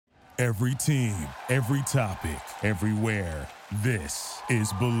Every team, every topic, everywhere. This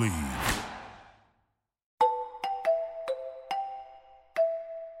is Believe.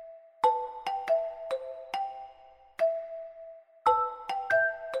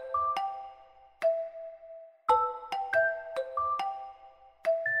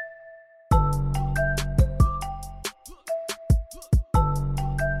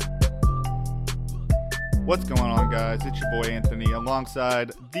 What's going on, guys? It's your boy Anthony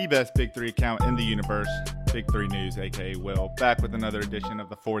alongside the best Big Three account in the universe, Big Three News, aka Will, back with another edition of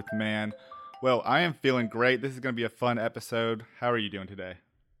The Fourth Man. Well, I am feeling great. This is going to be a fun episode. How are you doing today?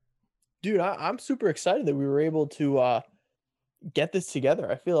 Dude, I'm super excited that we were able to get this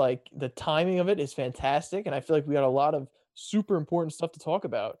together. I feel like the timing of it is fantastic, and I feel like we got a lot of super important stuff to talk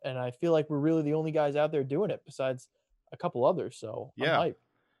about, and I feel like we're really the only guys out there doing it besides a couple others, so I'm hyped.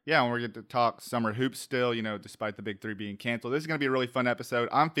 Yeah, and we're going to talk summer hoops still, despite the Big Three being canceled. This is going to be a really fun episode.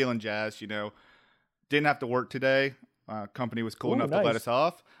 I'm feeling jazzed, Didn't have to work today. Company was cool enough to let us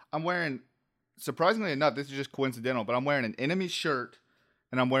off. I'm wearing, surprisingly enough, this is just coincidental, but I'm wearing an Enemy shirt,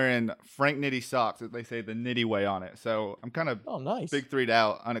 and I'm wearing Frank Nitty socks that they say the Nitty way on it. So I'm kind of Big Three'd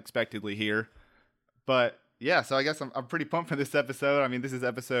out unexpectedly here. But, yeah, so I guess I'm pretty pumped for this episode. I mean, this is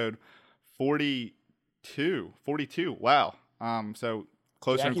episode 42. Wow. So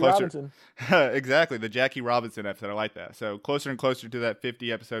closer Jackie and closer. Robinson. Exactly, the Jackie Robinson episode. I like that. So closer and closer to that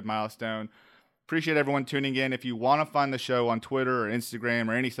 50 episode milestone. Appreciate everyone tuning in. If you want to find the show on Twitter or Instagram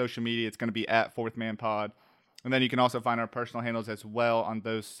or any social media, it's going to be at Fourth Man Pod. And then you can also find our personal handles as well on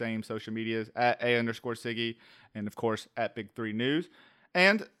those same social medias at @A_Siggy and of course at Big Three News.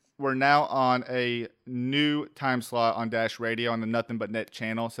 And we're now on a new time slot on Dash Radio on the Nothing But Net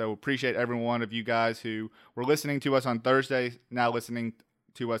channel. So appreciate every one of you guys who were listening to us on Thursdays, now listening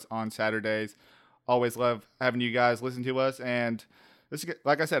to us on Saturdays. Always love having you guys listen to us, and this is,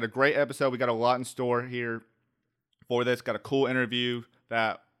 like I said, a great episode. We got a lot in store here for this. Got a cool interview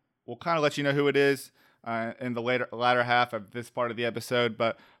that will kind of let you know who it is in the latter half of this part of the episode.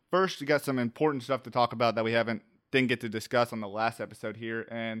 But first, we got some important stuff to talk about that we didn't get to discuss on the last episode here,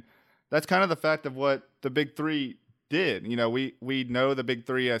 and that's kind of the fact of what the Big Three did. We know the Big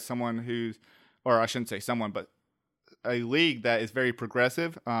Three as someone who's, or I shouldn't say someone, but a league that is very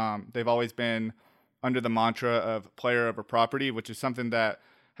progressive. They've always been under the mantra of player over property, which is something that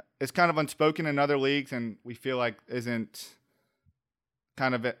is kind of unspoken in other leagues, and we feel like isn't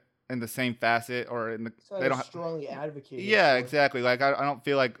kind of in the same facet or in the. They don't strongly advocate. Yeah, exactly. Like I don't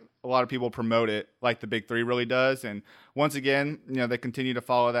feel like a lot of people promote it like the Big Three really does. And once again, they continue to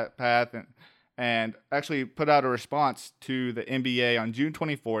follow that path and actually put out a response to the NBA on June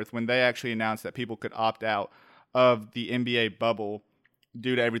 24th when they actually announced that people could opt out of the NBA bubble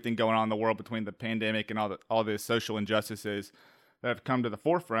due to everything going on in the world between the pandemic and all the social injustices that have come to the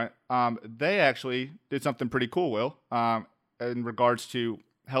forefront. They actually did something pretty cool, Will, in regards to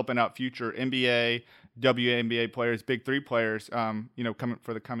helping out future NBA, WNBA players, Big Three players, coming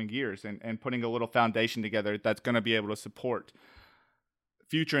for the coming years and putting a little foundation together that's going to be able to support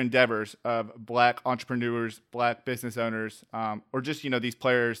future endeavors of Black entrepreneurs, Black business owners, or just, these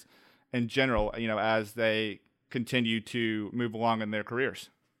players in general, as they continue to move along in their careers.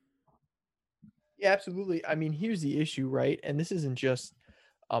 Yeah, absolutely. I mean, here's the issue, right? And this isn't just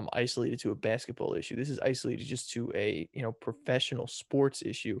isolated to a basketball issue. This is isolated just to a professional sports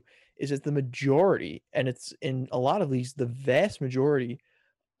issue. Is that the majority, and it's in a lot of leagues, the vast majority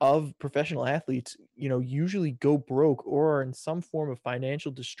of professional athletes, usually go broke or are in some form of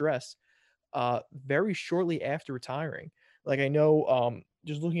financial distress very shortly after retiring. Like I know,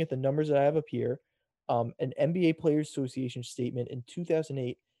 just looking at the numbers that I have up here, an NBA Players Association statement in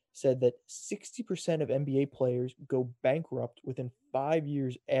 2008 said that 60% of NBA players go bankrupt within 5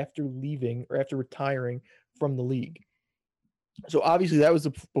 years after leaving or after retiring from the league. So obviously that was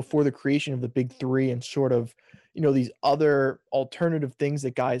before the creation of the Big Three and sort of, these other alternative things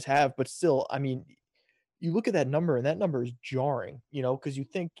that guys have. But still, I mean, you look at that number and that number is jarring, because you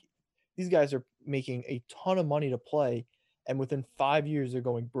think these guys are making a ton of money to play and within 5 years they're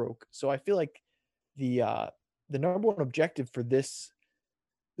going broke. So I feel like the number one objective for this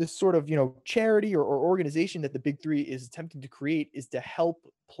sort of charity or organization that the Big Three is attempting to create is to help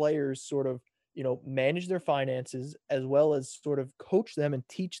players sort of manage their finances as well as sort of coach them and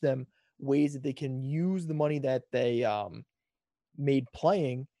teach them ways that they can use the money that they made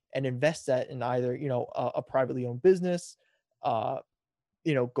playing and invest that in either a privately owned business,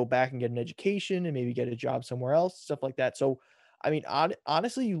 go back and get an education and maybe get a job somewhere else, stuff like that. So I mean,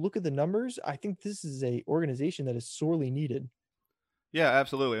 honestly, you look at the numbers, I think this is a organization that is sorely needed. Yeah,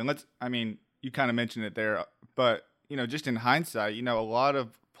 absolutely. And you kind of mentioned it there, but, just in hindsight, a lot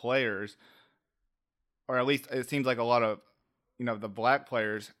of players, or at least it seems like a lot of, the black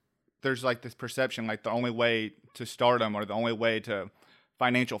players, there's like this perception like the only way to stardom or the only way to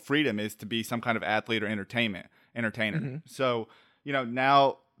financial freedom is to be some kind of athlete or entertainer. Mm-hmm. So,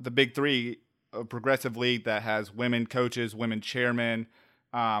 now the Big Three, a progressive league that has women coaches, women chairmen,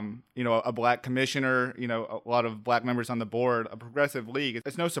 a black commissioner, a lot of black members on the board, a progressive league.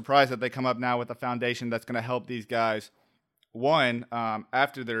 It's no surprise that they come up now with a foundation that's going to help these guys, one,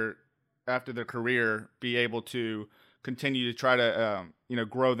 after their career, be able to continue to try to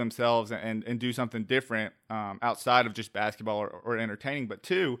grow themselves and do something different outside of just basketball or entertaining. But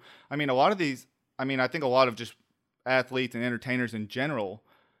two, I think a lot of just athletes and entertainers in general,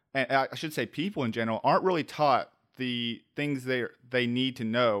 and I should say people in general, aren't really taught the things they need to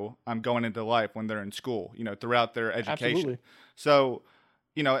know going into life when they're in school, throughout their education. Absolutely. So,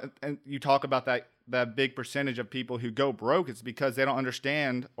 and you talk about that big percentage of people who go broke. It's because they don't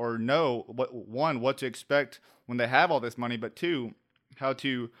understand or know what to expect when they have all this money, but two, how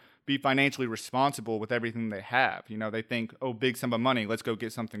to be financially responsible with everything they have. They think, oh, big sum of money, let's go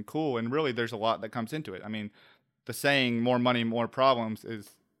get something cool. And really there's a lot that comes into it. I mean, the saying more money, more problems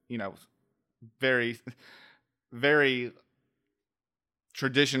is, very, very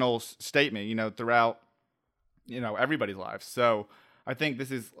traditional statement, throughout, everybody's lives. So I think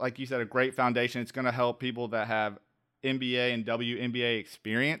this is, like you said, a great foundation. It's going to help people that have NBA and WNBA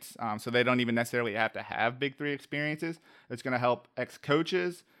experience, so they don't even necessarily have to have Big Three experiences. It's going to help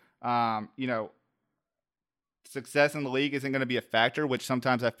ex-coaches. Success in the league isn't going to be a factor, which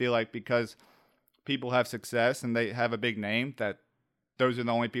sometimes I feel like because people have success and they have a big name, that those are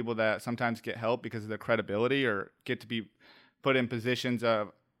the only people that sometimes get help because of their credibility or get to be put in positions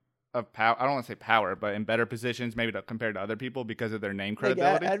of power. I don't want to say power, but in better positions, maybe compared to other people because of their name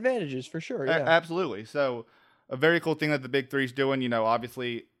credibility. Like advantages for sure. Yeah, absolutely. So a very cool thing that the Big Three's doing.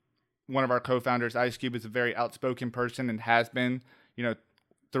 Obviously, one of our co-founders, Ice Cube, is a very outspoken person and has been,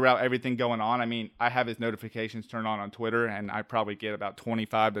 throughout everything going on. I mean, I have his notifications turned on Twitter, and I probably get about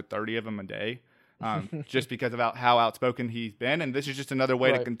 25 to 30 of them a day, just because about how outspoken he's been. And this is just another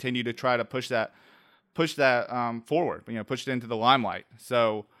way to continue to try to push that forward. Push it into the limelight.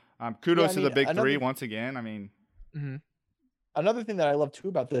 So. Kudos to the Big Three once again. Mm-hmm. Another thing that I love too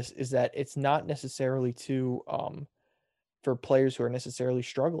about this is that it's not necessarily for players who are necessarily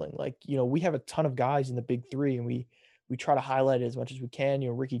struggling. Like, we have a ton of guys in the Big Three, and we try to highlight it as much as we can.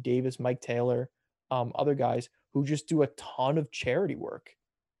 Ricky Davis, Mike Taylor, other guys who just do a ton of charity work.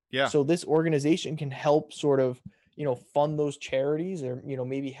 Yeah. So this organization can help sort of, fund those charities, or,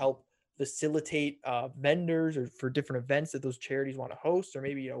 maybe help facilitate vendors or for different events that those charities want to host, or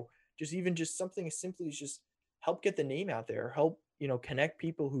maybe just something as simply as just help get the name out there, help connect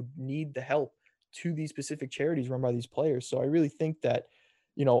people who need the help to these specific charities run by these players. So I really think that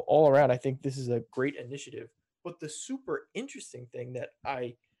all around, I think this is a great initiative. But the super interesting thing that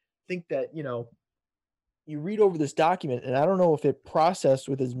I think that you read over this document, and I don't know if it processed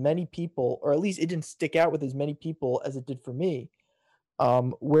with as many people, or at least it didn't stick out with as many people as it did for me.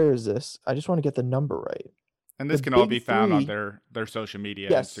 Where is this? I just want to get the number right. And this can all be found on their social media,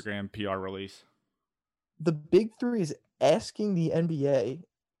 yes. Instagram, PR release. The Big Three is asking the NBA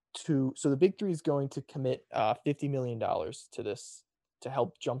so the Big Three is going to commit $50 million to this to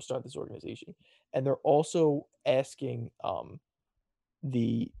help jumpstart this organization. And they're also asking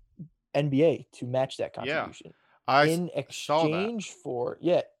the NBA to match that contribution. Yeah, in exchange for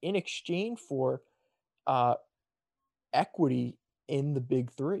equity in the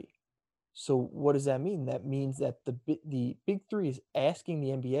Big Three. So what does that mean? That means that the Big Three is asking the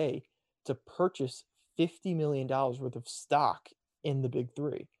NBA to purchase $50 million worth of stock in the Big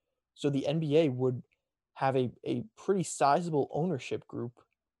Three. So the NBA would have a pretty sizable ownership group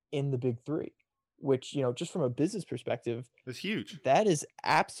in the Big Three, which, just from a business perspective, is huge. That is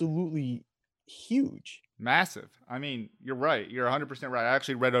absolutely huge. Massive. I mean, you're right. You're 100% right. I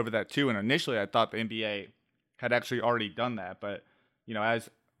actually read over that too. And initially I thought the NBA had actually already done that. But, as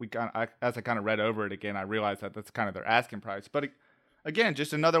I kind of read over it again, I realized that that's kind of their asking price. But again,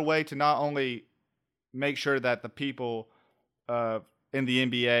 just another way to not only make sure that the people in the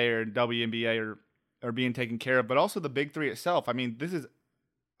NBA or WNBA are being taken care of, but also the Big Three itself. I mean, this is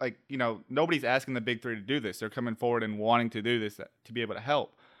like, nobody's asking the Big Three to do this. They're coming forward and wanting to do this to be able to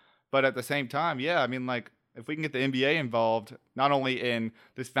help. But at the same time, yeah, I mean, like, if we can get the NBA involved, not only in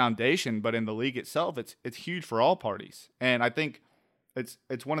this foundation, but in the league itself, it's huge for all parties. And I think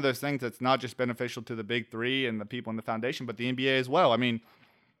it's one of those things that's not just beneficial to the Big Three and the people in the foundation, but the NBA as well. I mean,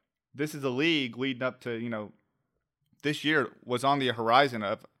 this is a league leading up to, this year was on the horizon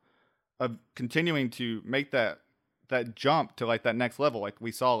of continuing to make that that jump to like that next level. Like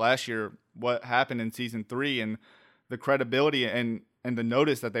we saw last year what happened in season 3 and the credibility and the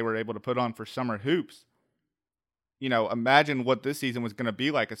notice that they were able to put on for summer hoops. You know, imagine what this season was going to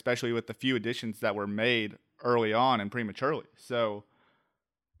be like, especially with the few additions that were made early on and prematurely. So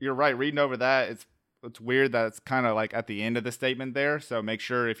you're right. Reading over that, it's weird that it's kind of like at the end of the statement there. So make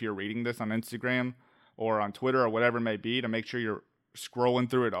sure if you're reading this on Instagram or on Twitter or whatever it may be, to make sure you're scrolling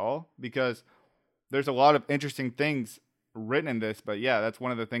through it all, because there's a lot of interesting things written in this. But yeah, that's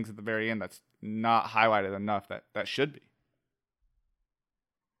one of the things at the very end that's not highlighted enough that should be.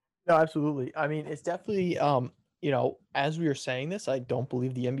 No, absolutely. I mean, it's definitely, you know, as we were saying this, I don't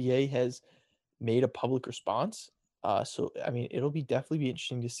believe the NBA has made a public response. So I mean, it'll definitely be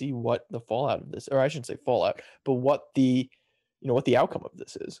interesting to see what the fallout of this, or I shouldn't say fallout, but what the, you know, what the outcome of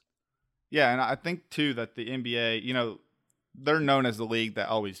this is. Yeah, and I think too that the NBA, you know, they're known as the league that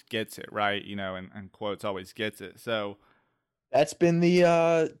always gets it, right? You know, and quotes always gets it. So That's been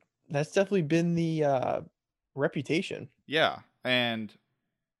the that's definitely been the reputation. yeah, and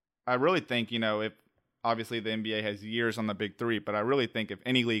I really think, you know, if obviously the NBA has years on the big three, but I really think if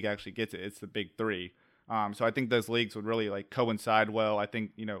any league actually gets it, it's the big three. So I think those leagues would really like coincide well. I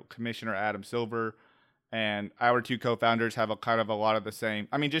think, you know, Commissioner Adam Silver and our two co-founders have a kind of a lot of the same.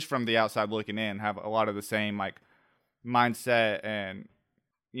 I mean, just from the outside looking in, have a lot of the same like mindset and,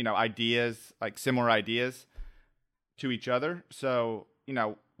 you know, ideas, like similar ideas to each other. So, you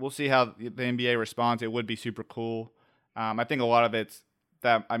know, we'll see how the NBA responds. It would be super cool. I think a lot of it's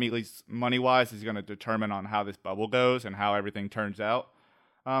that, I mean, at least money-wise, is going to determine on how this bubble goes and how everything turns out.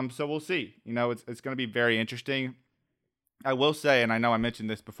 So we'll see. You know, it's going to be very interesting. I will say, and I know I mentioned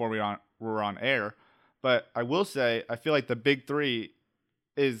this before we were on air, but I will say I feel like the Big Three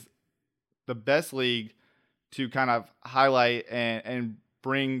is the best league to kind of highlight and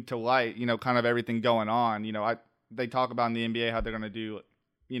bring to light, you know, kind of everything going on. You know, they talk about in the NBA how they're going to do,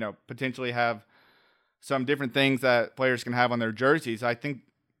 you know, potentially have some different things that players can have on their jerseys. I think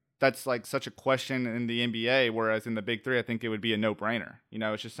that's like such a question in the NBA, whereas in the Big Three, I think it would be a no-brainer. You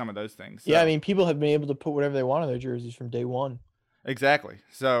know, it's just some of those things. So. Yeah, I mean, people have been able to put whatever they want on their jerseys from day one. Exactly.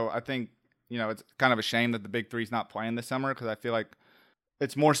 So I think, you know, it's kind of a shame that the Big Three's not playing this summer, because I feel like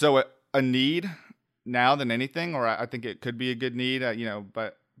it's more so a need now than anything, or I think it could be a good need, you know,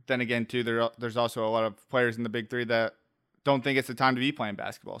 but then again, too, there's also a lot of players in the Big Three that don't think it's the time to be playing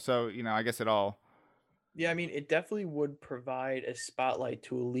basketball. So, you know, I guess it all. Yeah, I mean, it definitely would provide a spotlight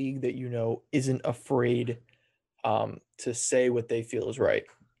to a league that, you know, isn't afraid to say what they feel is right.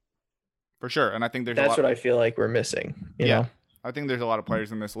 For sure. And I think that's what I feel like we're missing. You know? I think there's a lot of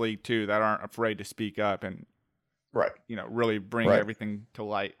players in this league, too, that aren't afraid to speak up and, right, you know, really bring everything to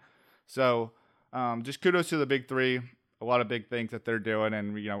light. So just kudos to the Big Three. A lot of big things that they're doing,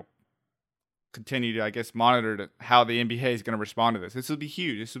 and, you know, continue to, I guess, monitor how the NBA is going to respond to this. This will be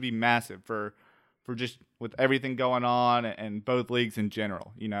huge. This will be massive for just with everything going on and both leagues in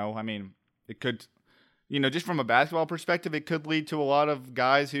general. You know, I mean, it could, you know, just from a basketball perspective, it could lead to a lot of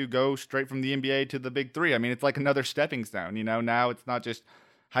guys who go straight from the NBA to the Big Three. I mean, it's like another stepping stone. You know, now it's not just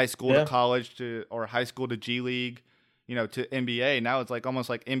high school to college or high school to G League, you know, to NBA. Now it's like almost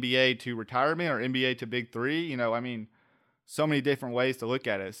like NBA to retirement or NBA to Big Three. You know, I mean, so many different ways to look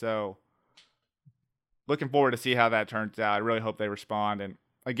at it. So looking forward to see how that turns out. I really hope they respond. And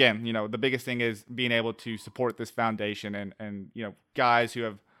again, you know, the biggest thing is being able to support this foundation and you know, guys who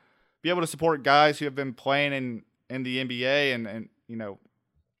have be able to support guys who have been playing in the NBA and you know,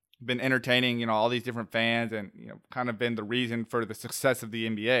 been entertaining, you know, all these different fans and, you know, kind of been the reason for the success of the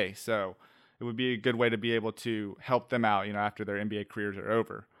NBA. So it would be a good way to be able to help them out, you know, after their NBA careers are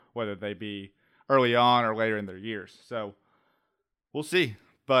over, whether they be early on or later in their years. So we'll see.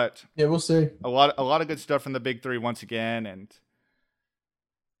 But yeah, we'll see. A lot of good stuff from the Big Three once again, and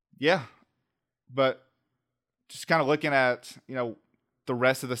yeah. But just kind of looking at, you know, the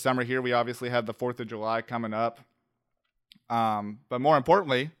rest of the summer here, we obviously have the 4th of July coming up. But more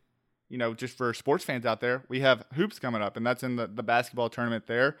importantly, you know, just for sports fans out there, we have hoops coming up, and that's in the basketball tournament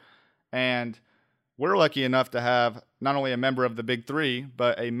there. And we're lucky enough to have not only a member of the Big Three,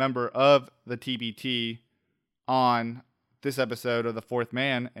 but a member of the TBT on this episode of The Fourth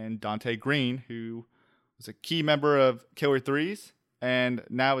Man, and Donte Greene, who was a key member of Killer Threes and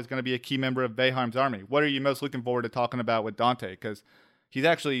now is going to be a key member of Boeheim's Army. What are you most looking forward to talking about with Donte? Because he's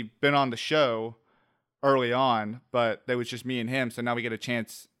actually been on the show early on, but there was just me and him, so now we get a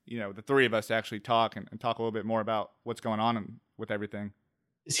chance, you know, the three of us to actually talk and talk a little bit more about what's going on with everything.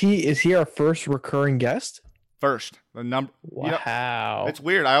 Is he our first recurring guest? First. The number. Wow. You know, it's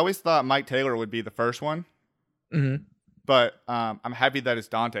weird. I always thought Mike Taylor would be the first one. Mm-hmm. But I'm happy that it's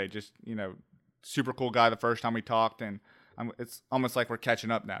Donte. Just, you know, super cool guy the first time we talked, and it's almost like we're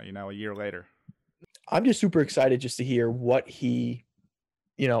catching up now, a year later. I'm just super excited just to hear what he,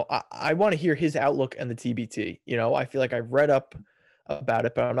 I want to hear his outlook on the TBT. I feel like I've read up about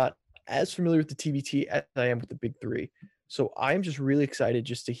it, but I'm not as familiar with the TBT as I am with the big three. So I'm just really excited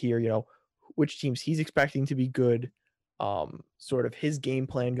just to hear, which teams he's expecting to be good, sort of his game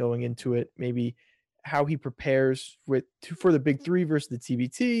plan going into it, maybe how he prepares for the big three versus the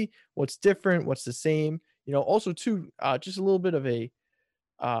TBT, what's different, what's the same, also too, just a little bit of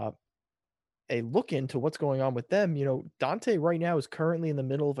uh, a look into what's going on with them. Donte right now is currently in the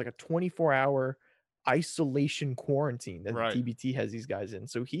middle of like a 24-hour isolation quarantine that the Right. TBT has these guys in.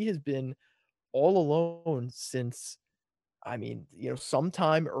 So he has been all alone since,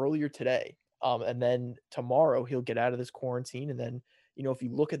 sometime earlier today. And then tomorrow he'll get out of this quarantine. And then, if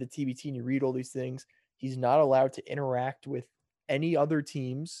you look at the TBT and you read all these things, he's not allowed to interact with any other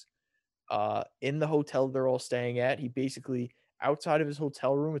teams in the hotel they're all staying at. He basically, outside of his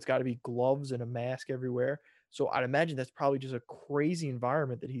hotel room, it's got to be gloves and a mask everywhere. So I'd imagine that's probably just a crazy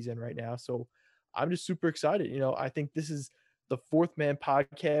environment that he's in right now. So I'm just super excited. I think this is the Fourth Man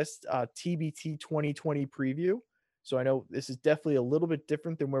Podcast TBT 2020 preview. So I know this is definitely a little bit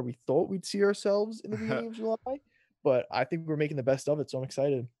different than where we thought we'd see ourselves in the beginning of July, but I think we're making the best of it. So I'm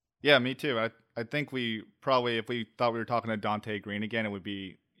excited. Yeah, me too. I think we probably, if we thought we were talking to Donte Greene again, it would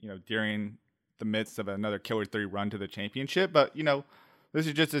be, during the midst of another Killer 3 run to the championship. But, this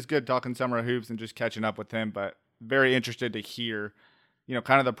is just as good talking summer hoops and just catching up with him. But very interested to hear,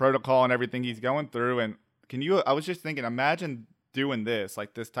 kind of the protocol and everything he's going through. And I was just thinking, imagine doing this,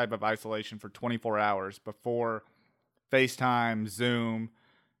 like this type of isolation for 24 hours before FaceTime, Zoom,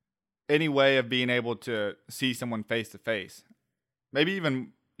 any way of being able to see someone face to face. Maybe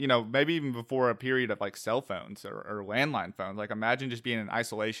even before a period of like cell phones or landline phones. Like imagine just being in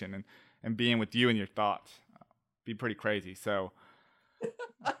isolation and being with you and your thoughts. Be pretty crazy. So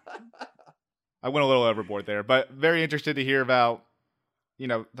I went a little overboard there, but very interested to hear about,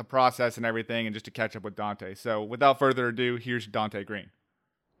 the process and everything and just to catch up with Donte. So without further ado, here's Donte Greene.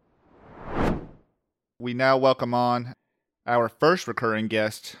 We now welcome on our first recurring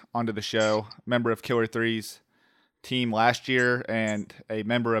guest onto the show, member of Killer 3's team last year and a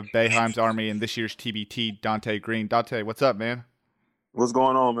member of Boeheim's Army in this year's TBT, Donte Greene. Donte, what's up, man? What's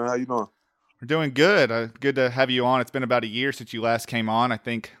going on, man? How you doing? We're doing good. Good to have you on. It's been about a year since you last came on. I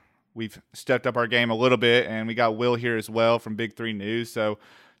think we've stepped up our game a little bit, and we got Will here as well from Big 3 News. So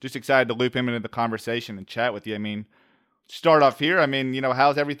just excited to loop him into the conversation and chat with you. I mean, start off here. I mean,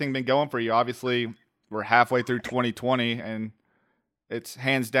 how's everything been going for you? Obviously, we're halfway through 2020, and it's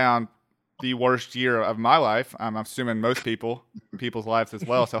hands down the worst year of my life. I'm assuming most people's lives as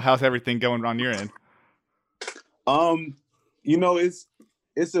well. So how's everything going on your end?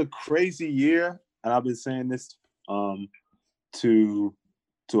 It's a crazy year, and I've been saying this to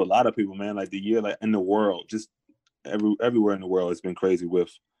a lot of people, man. Like the year, like in the world, just everywhere in the world, it's been crazy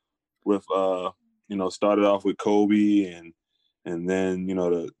with started off with Kobe and then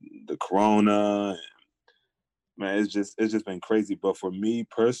the Corona. And, man, it's just been crazy. But for me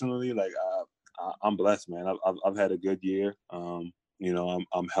personally, like I'm blessed, man. I've had a good year. I'm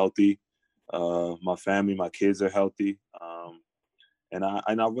healthy. My family, my kids are healthy. And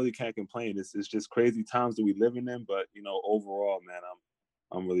I really can't complain. It's just crazy times that we living in, but overall, man,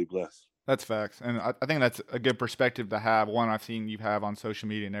 I'm really blessed. That's facts, and I think that's a good perspective to have. One I've seen you have on social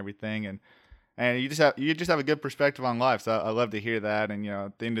media and everything, and you just have a good perspective on life. So I love to hear that. And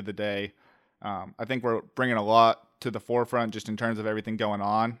at the end of the day, I think we're bringing a lot to the forefront just in terms of everything going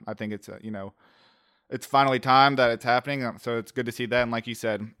on. I think it's it's finally time that it's happening. So it's good to see that. And like you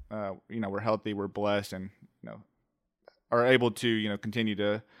said, we're healthy, we're blessed, and are able to continue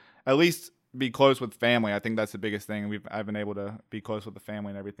to at least be close with family. I think that's the biggest thing. I've been able to be close with the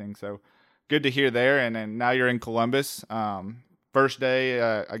family and everything. So good to hear there. And then now you're in Columbus. First day,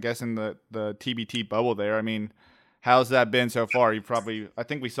 I guess, in the TBT bubble there. I mean, how's that been so far? I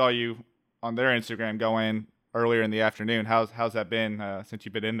think we saw you on their Instagram go in earlier in the afternoon. How's that been since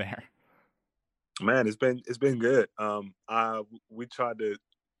you've been in there? Man, it's been good. We tried to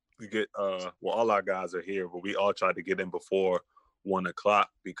get all our guys are here, but we all tried to get in before 1:00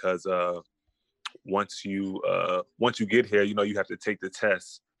 because once you get here, you have to take the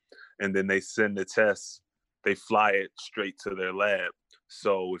test, and then they send the test. They fly it straight to their lab.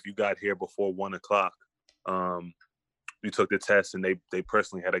 So if you got here before 1:00, you took the test, and they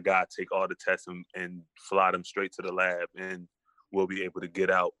personally had a guy take all the tests and fly them straight to the lab, and we'll be able to get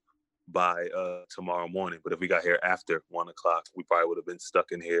out by tomorrow morning. But if we got here after 1:00, we probably would have been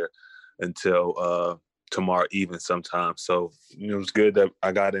stuck in here until tomorrow evening sometime. So it was good that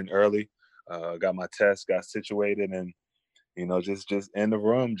I got in early. got my test, got situated, and just in the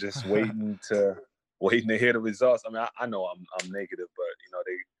room, just waiting to hear the results. I mean, I know I'm negative, but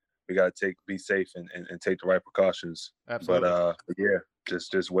we gotta be safe and take the right precautions. Absolutely. But yeah,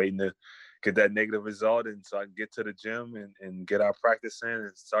 just waiting to get that negative result, and so I can get to the gym and get our practice in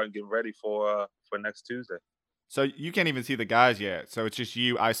and start getting ready for next Tuesday. So you can't even see the guys yet. So it's just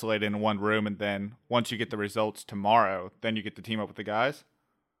you isolated in one room, and then once you get the results tomorrow, then you get to team up with the guys.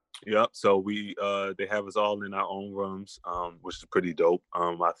 Yep. So they have us all in our own rooms, which is pretty dope,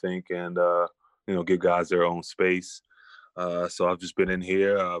 I think, and give guys their own space. So I've just been in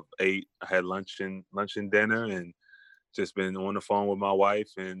here. I've ate. I had lunch and dinner, and just been on the phone with my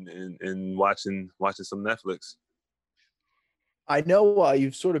wife and watching some Netflix. I know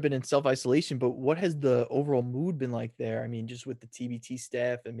you've sort of been in self-isolation, but what has the overall mood been like there? I mean, just with the TBT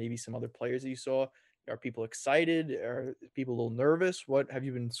staff and maybe some other players that you saw, are people excited? Are people a little nervous? What have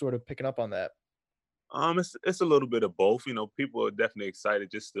you been sort of picking up on that? It's a little bit of both. People are definitely excited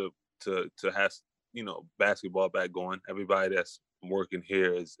just to have basketball back going. Everybody that's working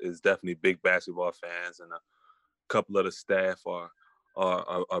here is definitely big basketball fans, and a couple of the staff are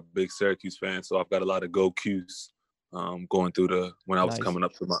big Syracuse fans. So I've got a lot of go cues going through when I was Nice. coming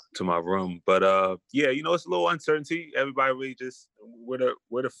up to my room. But yeah, it's a little uncertainty. Everybody really just we're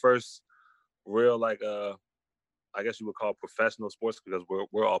the first real I guess you would call professional sports, because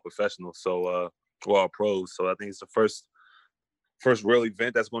we're all professionals. So we're all pros. So I think it's the first real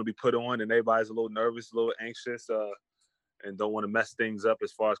event that's going to be put on, and everybody's a little nervous, a little anxious, and don't want to mess things up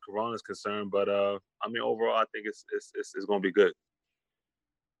as far as Corona is concerned. But I mean, overall, I think it's going to be good.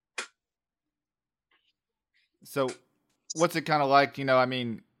 So what's it kind of like? I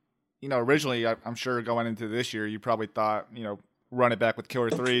mean, originally I'm sure going into this year, you probably thought, run it back with killer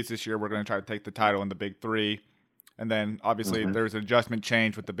threes this year. We're going to try to take the title in the big three. And then obviously there's an adjustment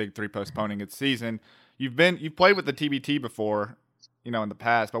change with the big three postponing its season. You've played with the TBT before, in the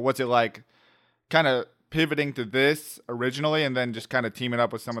past, but what's it like kind of pivoting to this originally and then just kind of teaming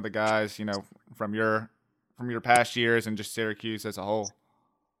up with some of the guys, from your past years and just Syracuse as a whole?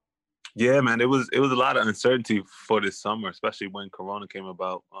 Yeah, man, it was a lot of uncertainty for this summer, especially when Corona came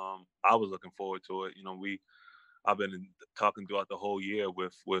about. I was looking forward to it. I've been talking throughout the whole year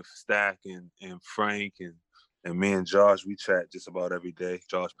with Stack and Frank and me and Josh. We chat just about every day,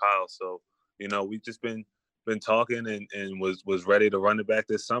 Josh Powell. So we just been talking and was ready to run it back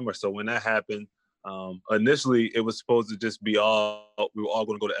this summer. So when that happened, initially it was supposed to just be we were all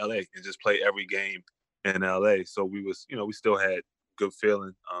going to go to LA and just play every game in LA. So we still had good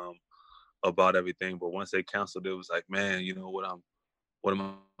feeling about everything. But once they canceled, it was like, man, what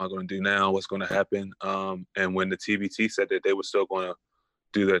am I going to do now? What's going to happen? And when the TBT said that they were still going to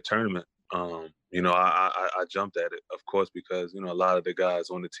do their tournament, I jumped at it, of course, because a lot of the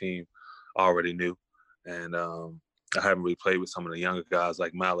guys on the team already knew, and I haven't really played with some of the younger guys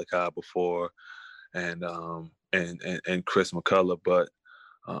like Malachi before, and Chris McCullough, but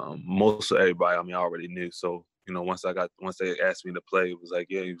most of everybody, I already knew. So once they asked me to play, it was like,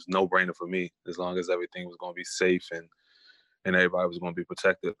 yeah, it was no brainer for me. As long as everything was going to be safe and everybody was going to be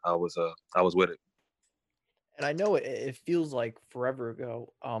protected, I was with it. And I know it feels like forever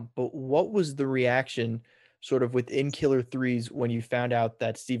ago, but what was the reaction sort of within Killer Threes when you found out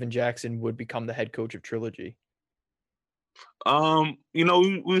that Steven Jackson would become the head coach of Trilogy?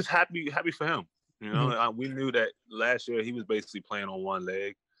 We was happy for him. We knew that last year he was basically playing on one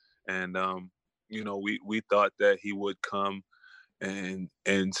leg, and we thought that he would come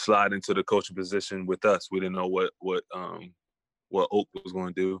and slide into the coaching position with us. We didn't know what Oak was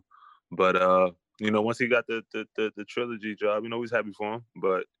going to do, but once he got the Trilogy job, we was happy for him.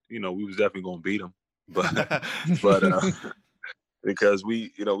 But we was definitely going to beat him, but because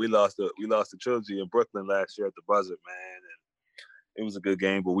we lost the Trilogy in Brooklyn last year at the buzzer, man. It was a good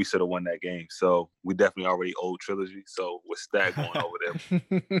game, but we should have won that game. So we definitely already owed Trilogy. So with Stack going over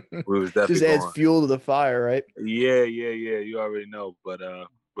there, we was definitely just adds fuel to the fire, right? Yeah. You already know, but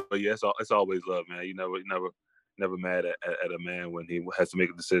yeah, it's always love, man. You never mad at a man when he has to make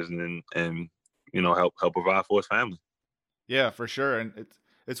a decision and help provide for his family. Yeah, for sure. And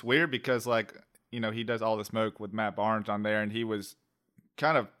it's weird because he does all the smoke with Matt Barnes on there, and he was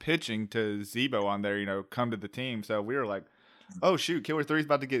kind of pitching to Zebo on there, come to the team. So we were like, oh shoot, Killer Three's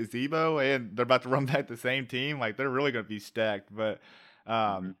about to get Zebo, and they're about to run back the same team. Like they're really going to be stacked. But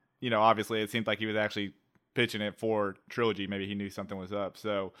obviously it seemed like he was actually pitching it for Trilogy. Maybe he knew something was up.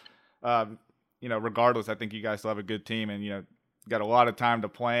 So, regardless, I think you guys still have a good team, and got a lot of time to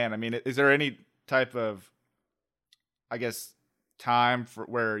plan. I mean, is there any type of, I guess, time for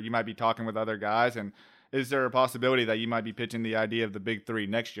where you might be talking with other guys, and is there a possibility that you might be pitching the idea of the big three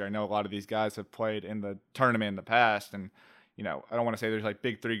next year? I know a lot of these guys have played in the tournament in the past, and I don't want to say there's like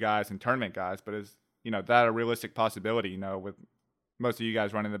big three guys and tournament guys, but is that a realistic possibility? With most of you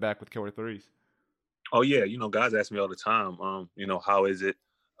guys running the back with killer threes. Oh yeah, guys ask me all the time. How is it?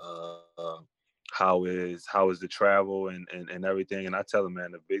 How is the travel and everything? And I tell them,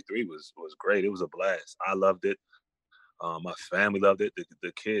 man, the big three was great. It was a blast. I loved it. My family loved it.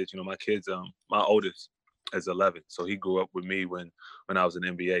 The kids, my kids, my oldest is 11, so he grew up with me when I was in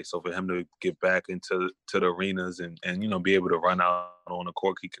NBA. So for him to get back into the arenas and be able to run out on the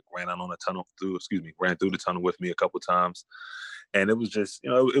court, he ran out on the tunnel ran through the tunnel with me a couple times, and it was just it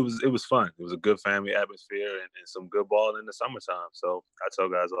was fun. It was a good family atmosphere and some good ball in the summertime. So I tell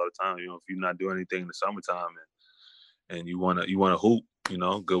guys all the time, if you're not doing anything in the summertime and you wanna hoop,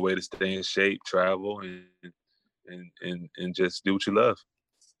 good way to stay in shape, travel and just do what you love.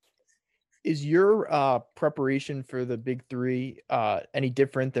 Is your preparation for the big three any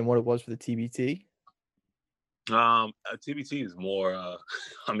different than what it was for the TBT? TBT is more.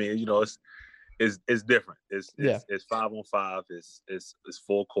 It's different. It's 5-on-5. It's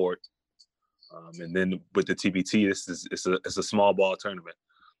full court. And then with the TBT, it's a small ball tournament,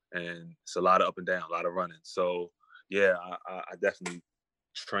 and it's a lot of up and down, a lot of running. So yeah, I definitely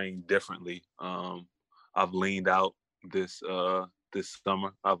train differently. I've leaned out this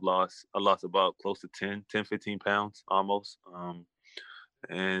summer. I lost about close to 15 pounds almost.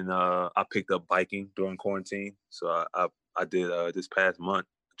 And I picked up biking during quarantine. So I did this past month,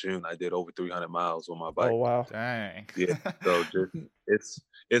 June, I did over 300 miles on my bike. Oh wow! Dang. Yeah. So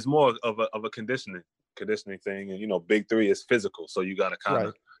it's more of a conditioning thing, and big three is physical, so you got to kind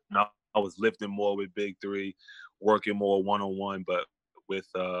of. Right. I was lifting more with big three, working more one-on-one, but with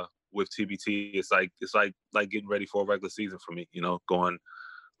TBT, it's like getting ready for a regular season for me. Going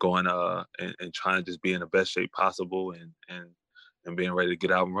and trying to just be in the best shape possible and being ready to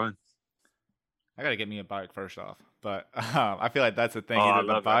get out and run. I gotta get me a bike first off, but I feel like that's the thing. Oh, Either I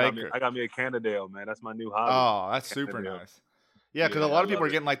love the bike. I got me a Cannondale, man. That's my new hobby. Oh, that's super nice. Yeah, because a lot of people are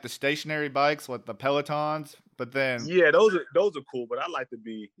getting like the stationary bikes with the Pelotons, but then those are cool. But I like to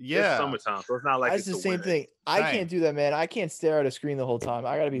be it's summertime, so it's not like it's the same thing. I can't do that, man. I can't stare at a screen the whole time.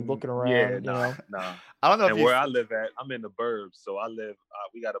 I got to be looking around. Nah. I don't know. And where I live at, I'm in the burbs, so I live.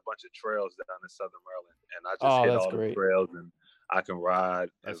 We got a bunch of trails down in Southern Maryland, and I just hit all the trails, and I can ride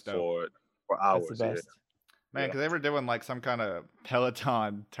for hours. That's the best. Man, because they were doing like some kind of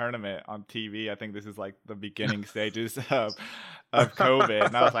Peloton tournament on TV. I think this is like the beginning stages of COVID.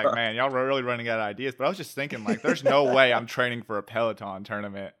 And I was like, man, y'all were really running out of ideas. But I was just thinking, like, there's no way I'm training for a Peloton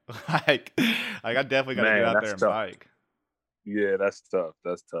tournament. like I definitely got to get out there and bike. Yeah, that's tough.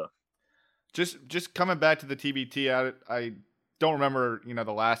 That's tough. Just coming back to the TBT, I don't remember,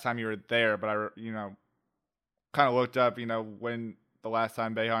 the last time you were there, but I, kind of looked up, when the last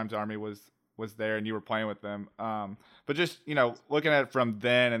time Boeheim's Army was there and you were playing with them. But just, looking at it from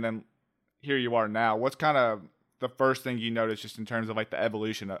then and then here you are now, what's kind of the first thing you noticed just in terms of like the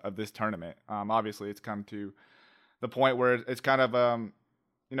evolution of this tournament? Obviously it's come to the point where it's kind of,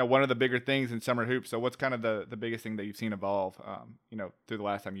 one of the bigger things in summer hoops. So what's kind of the biggest thing that you've seen evolve, through the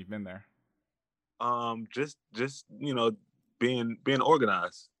last time you've been there? Just being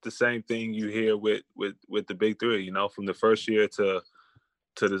organized. The same thing you hear with the big three, from the first year to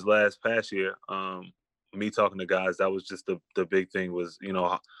this past year. Me talking to guys, that was just the big thing was,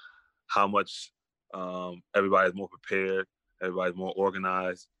 how much everybody's more prepared, everybody's more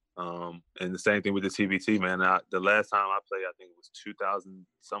organized. And the same thing with the TBT, man. The last time I played, I think it was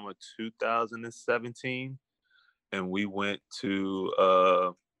summer 2017, and we went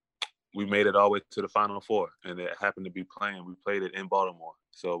to we made it all the way to the Final Four, and it happened to be playing. We played it in Baltimore,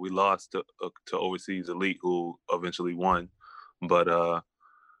 so we lost to Overseas Elite, who eventually won. But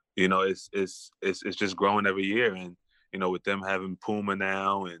it's just growing every year, and with them having Puma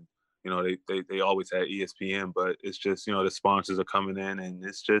now, and they always had ESPN, but it's just the sponsors are coming in, and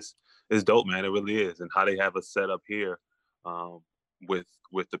it's dope, man. It really is, and how they have us set up here, with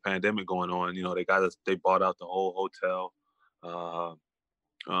the pandemic going on. They bought out the whole hotel.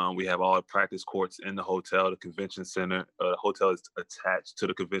 We have all the practice courts in the hotel, the convention center. The hotel is attached to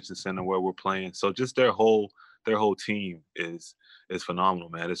the convention center where we're playing. So just their whole team is phenomenal,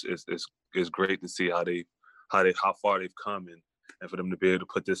 man. It's great to see how far they've come, and for them to be able to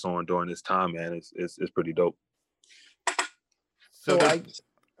put this on during this time, man, it's pretty dope. So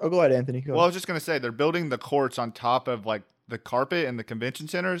go ahead, Anthony. Well, I was just gonna say they're building the courts on top of like the carpet in the convention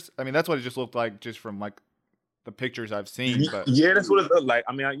centers. I mean, that's what it just looked like just from like the pictures I've seen. But yeah, that's what it looked like.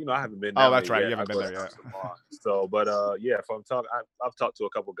 I mean, I haven't been. Oh, that's right. You haven't been there yet. So, but I've talked to a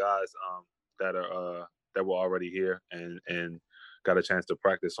couple guys that are that were already here and got a chance to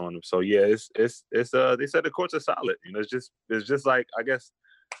practice on them. So yeah, it's they said the courts are solid. You know, it's just like, I guess,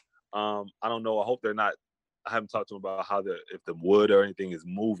 I don't know. I hope they're not. I haven't talked to them about if the wood or anything is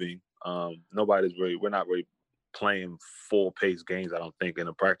moving. We're not really playing full pace games, I don't think, in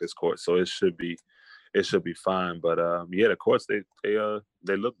a practice court. So it should be fine. But yeah, the courts they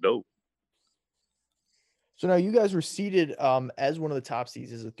look dope. So now you guys were seeded as one of the top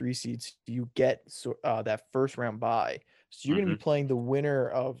seeds, as a 3 seed. So you get that first round bye. So you're going to be playing the winner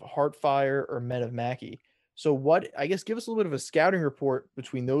of Heartfire or Men of Mackey. So I guess, give us a little bit of a scouting report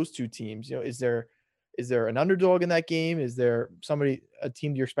between those two teams. You know, is there an underdog in that game? Is there a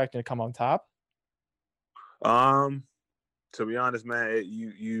team you're expecting to come on top? To be honest, man,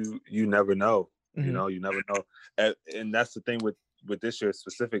 you never know. You know, you never know. And that's the thing with this year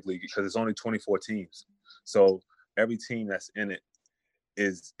specifically, because it's only 24 teams. So every team that's in it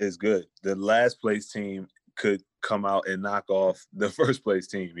is good. The last place team could come out and knock off the first place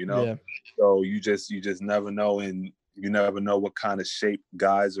team, you know? Yeah. So you just never know, and you never know what kind of shape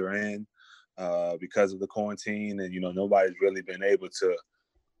guys are in because of the quarantine. And, you know, nobody's really been able to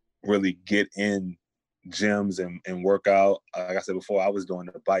really get in gyms and work out. Like I said before, I was doing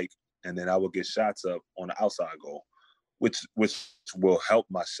the bike, and then I would get shots up on the outside goal, which will help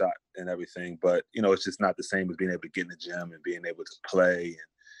my shot and everything. But, you know, it's just not the same as being able to get in the gym and being able to play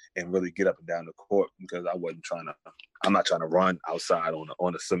and really get up and down the court, because I'm not trying to run outside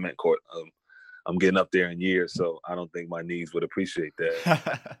on a cement court. I'm getting up there in years, so I don't think my knees would appreciate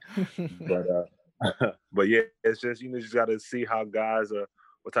that. But yeah, it's just, you know, you just got to see how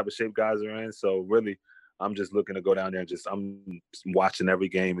what type of shape guys are in. So really, I'm just looking to go down there and I'm watching every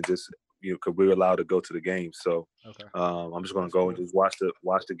game, and just, you know, because we're allowed to go to the games. So okay. I'm just going to go and just watch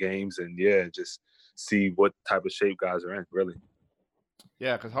the games, and yeah, just see what type of shape guys are in, really.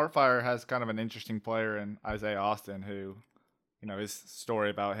 Yeah, because Heartfire has kind of an interesting player in Isaiah Austin, who, you know, his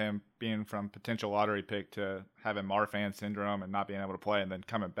story about him being from potential lottery pick to having Marfan syndrome and not being able to play and then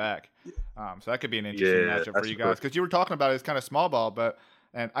coming back. So that could be an interesting matchup for you guys, because you were talking about it's kind of small ball,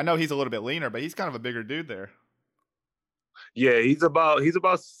 and I know he's a little bit leaner, but he's kind of a bigger dude there. Yeah, he's about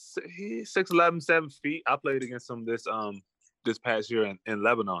 6'11", 7 feet. I played against him this past year in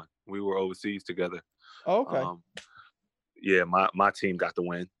Lebanon. We were overseas together. Oh, okay. Yeah, my team got the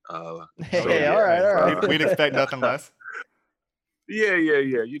win. All right. We'd expect nothing less. Yeah.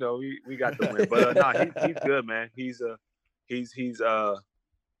 You know, we got the win, but he's good, man. He's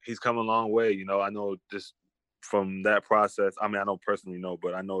come a long way. You know, I know just from that process. I mean, I don't personally know,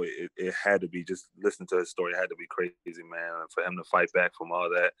 but I know it had to be, just listen to his story. It had to be crazy, man, for him to fight back from all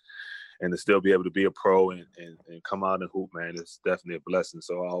that and to still be able to be a pro and come out and hoop, man. It's definitely a blessing.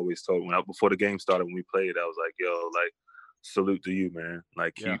 So I always told before the game started, when we played, I was like, yo, like, salute to you, man.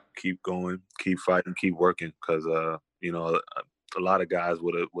 Like, keep going, keep fighting, keep working, because you know, a lot of guys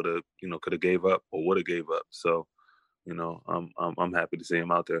would have you know, could have gave up or would have gave up. So, you know, I'm happy to see him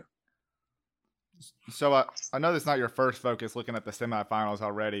out there. So I know that's not your first focus looking at the semifinals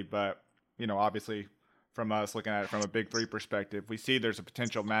already, but, you know, obviously from us looking at it from a Big Three perspective, we see there's a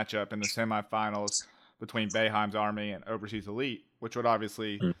potential matchup in the semifinals between Boeheim's Army and Overseas Elite, which would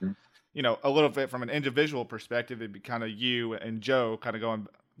obviously, you know, a little bit from an individual perspective, it'd be kind of you and Joe kind of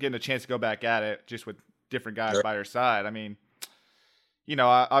getting a chance to go back at it just with different guys by your side. I mean, you know,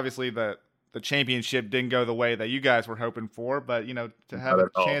 obviously the championship didn't go the way that you guys were hoping for, but, you know, to have a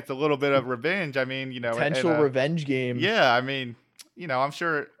chance, a little bit of revenge, I mean, you know. Potential revenge game. Yeah, I mean, you know, I'm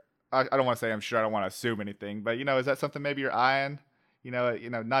sure, I don't want to say I'm sure, I don't want to assume anything, but, you know, is that something maybe you're eyeing, you know,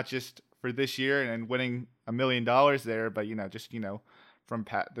 not just for this year and winning $1 million there, but, you know, just, you know, from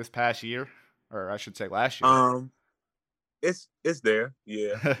this past year, or I should say last year? It's there.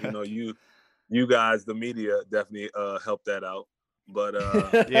 Yeah. You know, you guys, the media, definitely helped that out. But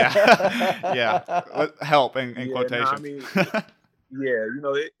yeah, help in quotations. I mean, yeah, you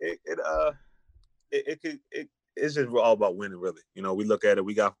know, it's just all about winning, really. You know, we look at it.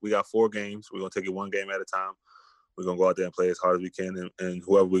 We got 4 games. We're gonna take it one game at a time. We're gonna go out there and play as hard as we can, and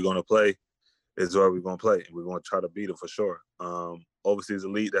whoever we're gonna play is whoever we're gonna play, and we're gonna try to beat them for sure. Overseas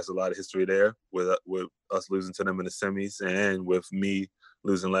Elite, that's a lot of history there with us losing to them in the semis, and with me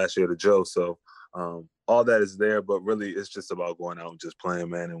losing last year to Joe. So all that is there, but really it's just about going out and just playing,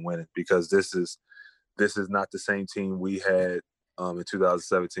 man, and winning, because this is not the same team we had in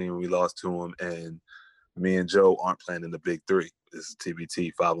 2017 when we lost to them, and me and Joe aren't playing in the Big Three. This is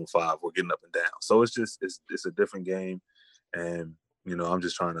TBT 5-on-5. We're getting up and down, so it's a different game, and you know, I'm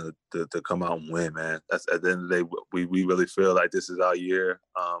just trying to come out and win, man. That's, at the end of the day, we really feel like this is our year.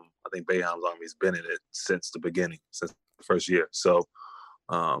 I think Boeheim's Army's been in it since the beginning, since the first year. So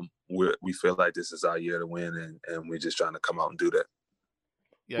we feel like this is our year to win, and we're just trying to come out and do that.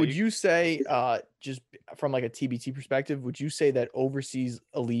 Yeah, Would you say, just from like a TBT perspective, would you say that Overseas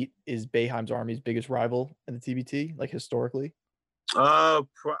Elite is Boeheim's Army's biggest rival in the TBT, like historically?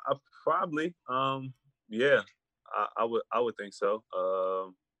 Probably. Yeah, I would think so. I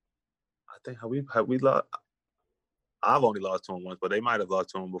think have we lost? I've only lost to him once, but they might have lost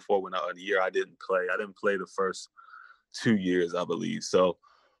to him before when the year I didn't play. I didn't play the first 2 years, I believe. So,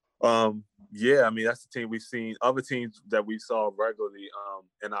 yeah, I mean, that's the team we've seen. Other teams that we saw regularly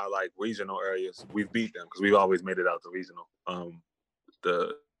in our like regional areas, we've beat them because we've always made it out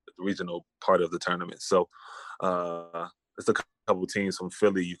the regional part of the tournament. So, it's a couple teams from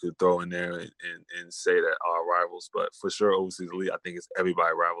Philly you could throw in there and say that are rivals. But for sure, Overseas Elite, I think it's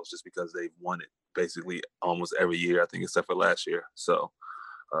everybody rivals just because they've won it basically almost every year, I think, except for last year. So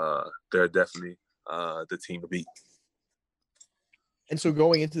they're definitely the team to beat. And so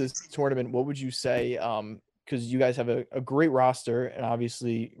going into this tournament, what would you say? Because you guys have a great roster and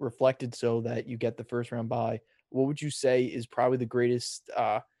obviously reflected so that you get the first round bye. What would you say is probably the greatest,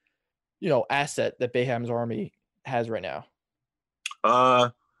 asset that Boeheim's Army has right now?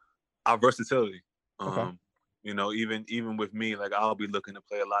 Our versatility. Okay. Even with me, like I'll be looking to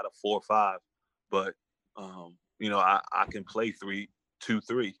play a lot of 4-5, but I can play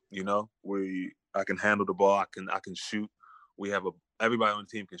 3-2-3. I can handle the ball. I can shoot. We have everybody on the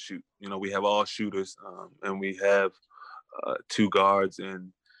team can shoot. We have all shooters, and we have 2 guards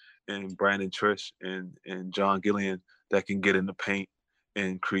and Brandon Trish and John Gillian that can get in the paint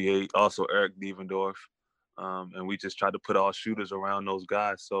and create. Also Eric Devendorf. And we just try to put all shooters around those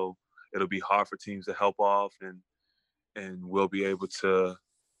guys, so it'll be hard for teams to help off, and we'll be able to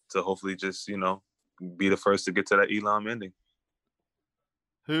hopefully just be the first to get to that Elam ending.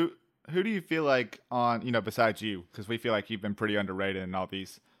 Who do you feel like on besides you, because we feel like you've been pretty underrated in all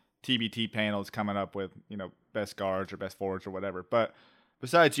these TBT panels coming up with best guards or best forwards or whatever. But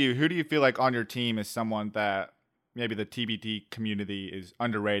besides you, who do you feel like on your team is someone that maybe the TBT community is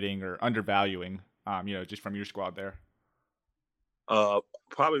underrating or undervaluing? Just from your squad there.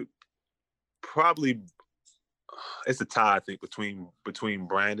 Probably it's a tie, I think, between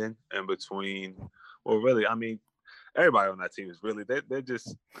Brandon and really, I mean, everybody on that team is really they're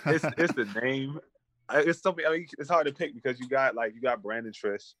just it's the name. It's something. I mean, it's hard to pick because you got Brandon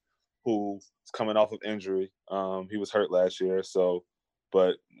Trish, who's coming off of injury. He was hurt last year, so.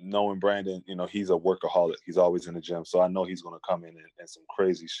 But knowing Brandon, he's a workaholic. He's always in the gym, so I know he's going to come in some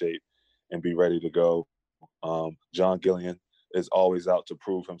crazy shape and be ready to go. John Gillian is always out to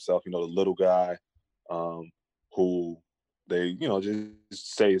prove himself. The little guy who they,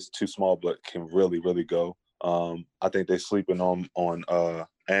 just say is too small, but can really, really go. I think they're sleeping on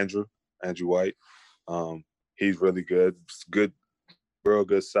Andrew White. He's really good, real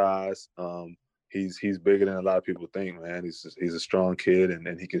good size. He's bigger than a lot of people think, man. He's a strong kid,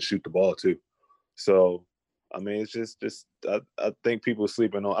 and he can shoot the ball too. So, I mean, it's just I think people are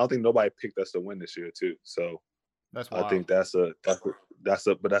sleeping on. I don't think nobody picked us to win this year too. So that's wild. I think that's a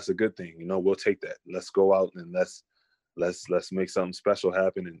good thing. We'll take that. Let's go out and let's make something special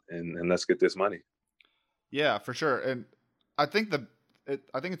happen and let's get this money. Yeah, for sure. And I think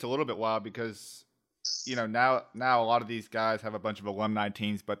it's a little bit wild because now a lot of these guys have a bunch of alumni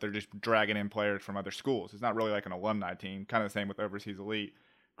teams, but they're just dragging in players from other schools. It's not really like an alumni team. Kind of the same with Overseas Elite,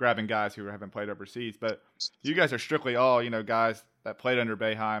 grabbing guys who haven't played overseas. But you guys are strictly all guys that played under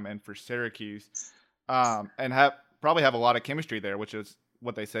Boeheim and for Syracuse, and probably have a lot of chemistry there, which is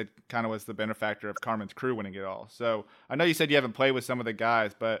what they said kind of was the benefactor of Carmen's crew winning it all. So I know you said you haven't played with some of the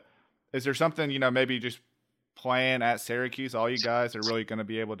guys, but is there something maybe just playing at Syracuse, all you guys are really going to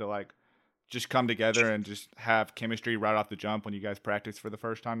be able to just come together and just have chemistry right off the jump when you guys practice for the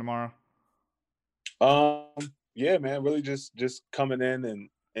first time tomorrow? Yeah, man, really just coming in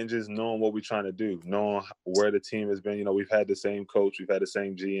and just knowing what we're trying to do, knowing where the team has been. We've had the same coach, we've had the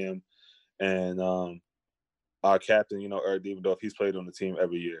same GM, and our captain, Eric Devendorf, he's played on the team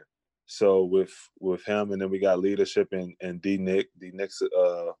every year. So with him, and then we got leadership and D Nick. D Nick's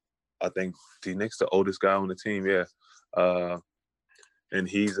I think D Nick's the oldest guy on the team, yeah. And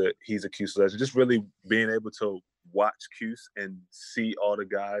he's a Cuse legend. Just really being able to watch Cuse and see all the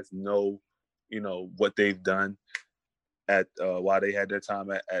guys know, what they've done at while they had their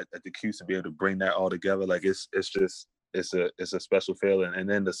time at the Cuse, to be able to bring that all together. Like it's a special feeling. And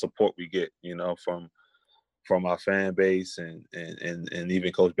then the support we get, from our fan base and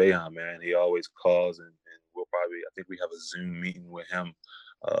even Coach Boeheim, man. He always calls and we'll probably, I think we have a Zoom meeting with him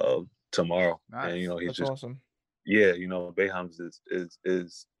tomorrow. Nice. And he's That's just awesome. Yeah, Boeheim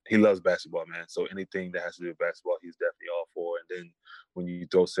is he loves basketball, man. So anything that has to do with basketball, he's definitely all for. And then when you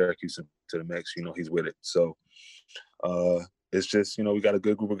throw Syracuse into the mix, he's with it. So it's just, we got a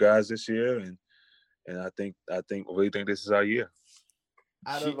good group of guys this year, and I really think this is our year.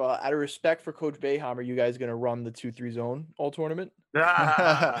 Out of respect for Coach Boeheim, are you guys going to run the 2-3 zone all tournament?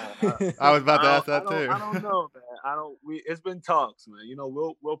 I was about to ask that too. I don't know, man. It's been talks, man.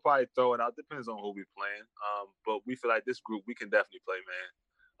 We'll probably throw it out. Depends on who we're playing. But we feel like this group, we can definitely play,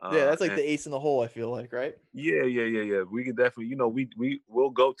 man. Yeah, that's like the ace in the hole, I feel like, right? Yeah. We can definitely, we'll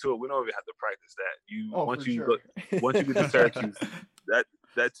go to it. We don't even have to practice that. Once you get to Syracuse, that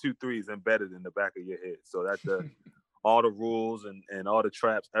 2-3 is embedded in the back of your head. So that's all the rules and all the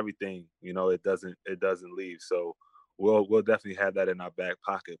traps, everything, it doesn't leave. So we'll definitely have that in our back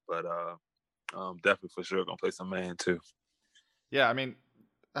pocket, but definitely for sure gonna play some man too. Yeah, I mean,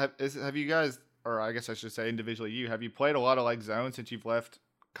 have you guys, or I guess I should say individually, have you played a lot of like zone since you've left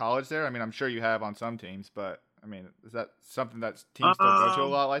college there? I mean, I'm sure you have on some teams, but I mean, is that something that teams still go to a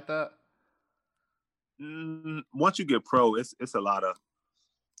lot like that? Once you get pro, it's a lot of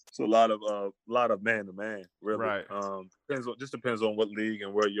man to man, really. Right. Depends on what league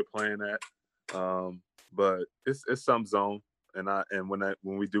and where you're playing at. But it's some zone, and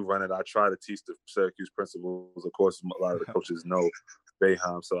when we do run it, I try to teach the Syracuse principles. Of course, a lot of the coaches know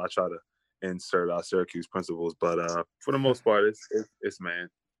Boeheim, so I try to insert our Syracuse principles. But for the most part, it's man.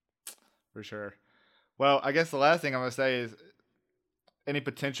 For sure. Well, I guess the last thing I'm gonna say is any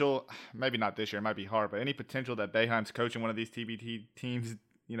potential, maybe not this year, it might be hard, but any potential that Boeheim's coaching one of these TBT teams,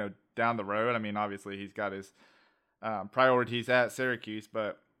 down the road. I mean, obviously he's got his priorities at Syracuse,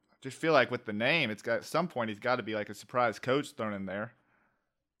 but I just feel like with the name, at some point he's got to be like a surprise coach thrown in there.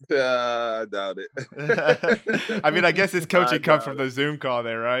 I doubt it. I mean, I guess his coaching comes from the Zoom call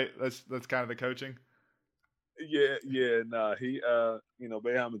there, right? That's kind of the coaching. Yeah. Nah, he,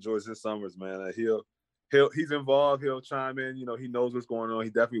 Boeheim enjoys his summers, man. He's involved. He'll chime in. He knows what's going on. He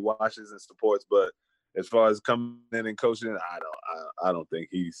definitely watches and supports, but as far as coming in and coaching, I don't think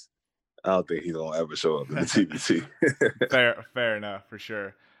he's gonna ever show up in the TBT. Fair enough, for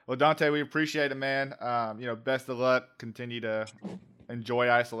sure. Well, Donte, we appreciate it, man. Best of luck. Continue to enjoy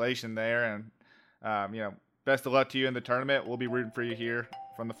isolation there, and best of luck to you in the tournament. We'll be rooting for you here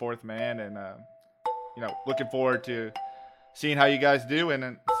from the Fourth Man, and looking forward to seeing how you guys do, and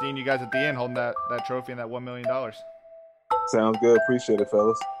then seeing you guys at the end holding that trophy and that $1 million. Sounds good. Appreciate it,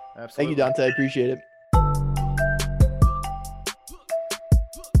 fellas. Absolutely. Thank you, Donte. I appreciate it.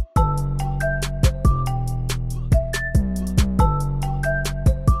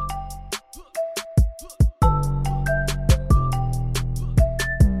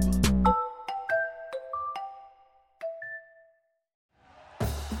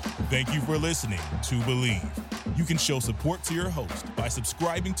 Thank you for listening to Believe. You can show support to your host by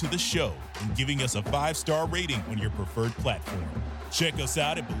subscribing to the show and giving us a 5-star rating on your preferred platform. Check us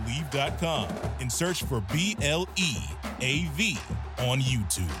out at Believe.com and search for BLEAV on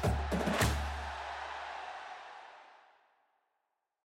YouTube.